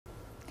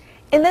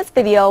In this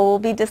video, we'll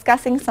be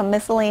discussing some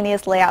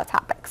miscellaneous layout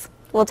topics.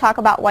 We'll talk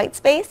about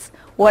Whitespace,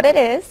 what it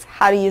is,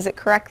 how to use it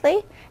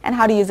correctly, and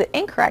how to use it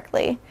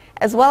incorrectly,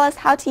 as well as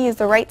how to use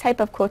the right type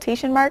of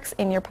quotation marks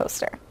in your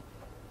poster.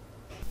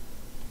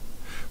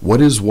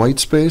 What is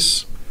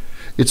Whitespace?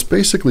 It's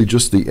basically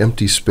just the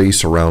empty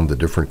space around the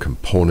different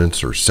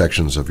components or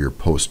sections of your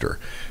poster.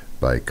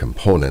 By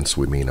components,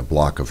 we mean a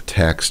block of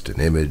text,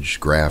 an image,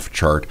 graph,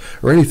 chart,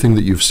 or anything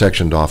that you've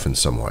sectioned off in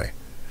some way.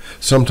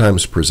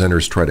 Sometimes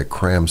presenters try to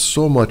cram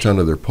so much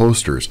onto their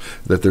posters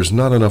that there's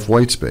not enough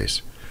white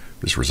space.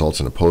 This results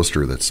in a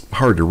poster that's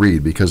hard to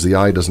read because the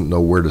eye doesn't know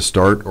where to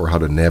start or how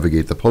to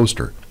navigate the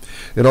poster.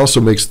 It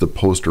also makes the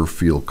poster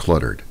feel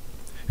cluttered.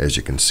 As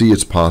you can see,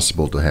 it's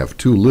possible to have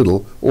too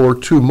little or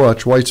too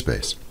much white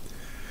space.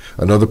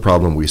 Another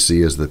problem we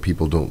see is that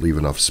people don't leave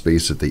enough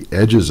space at the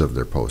edges of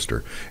their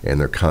poster, and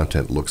their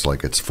content looks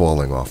like it's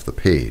falling off the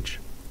page.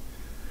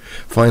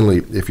 Finally,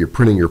 if you're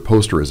printing your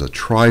poster as a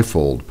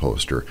trifold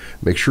poster,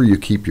 make sure you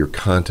keep your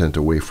content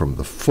away from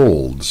the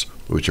folds,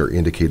 which are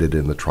indicated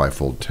in the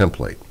trifold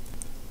template.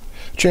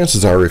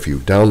 Chances are, if you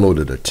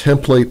downloaded a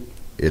template,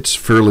 it's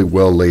fairly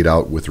well laid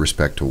out with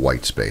respect to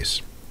white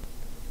space.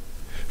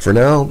 For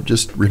now,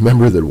 just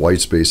remember that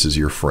white space is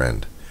your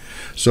friend.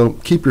 So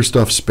keep your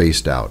stuff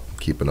spaced out.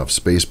 Keep enough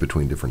space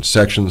between different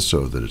sections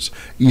so that it's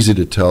easy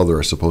to tell there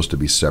are supposed to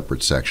be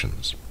separate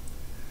sections.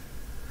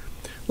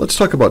 Let's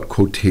talk about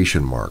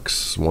quotation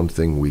marks. One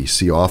thing we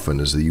see often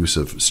is the use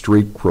of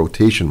straight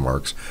quotation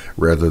marks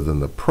rather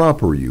than the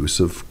proper use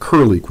of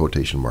curly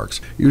quotation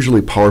marks.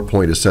 Usually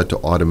PowerPoint is set to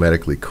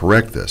automatically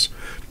correct this,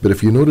 but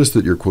if you notice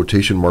that your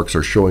quotation marks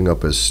are showing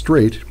up as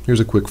straight, here's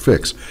a quick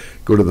fix.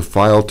 Go to the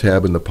File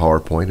tab in the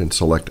PowerPoint and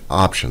select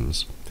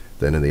Options.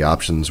 Then in the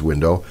Options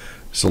window,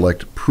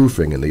 select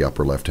Proofing in the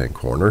upper left-hand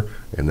corner,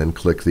 and then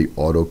click the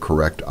Auto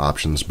Correct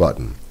Options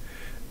button.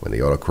 When the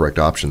Autocorrect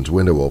Options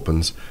window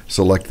opens,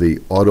 select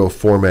the Auto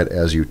Format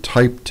as You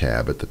Type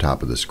tab at the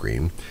top of the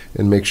screen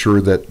and make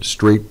sure that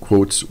Straight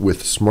Quotes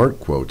with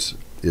Smart Quotes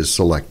is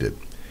selected.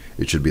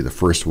 It should be the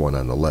first one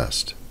on the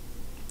list.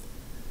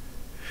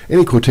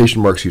 Any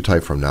quotation marks you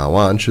type from now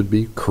on should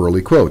be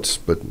curly quotes,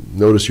 but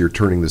notice you're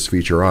turning this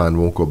feature on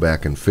won't go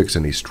back and fix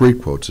any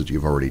straight quotes that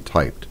you've already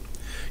typed.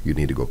 You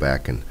need to go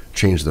back and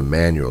change them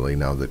manually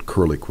now that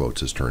curly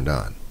quotes is turned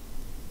on.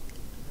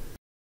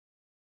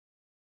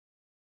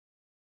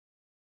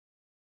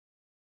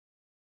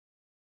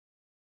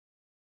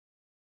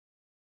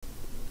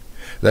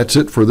 That's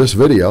it for this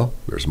video.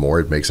 There's more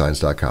at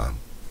MakeSigns.com.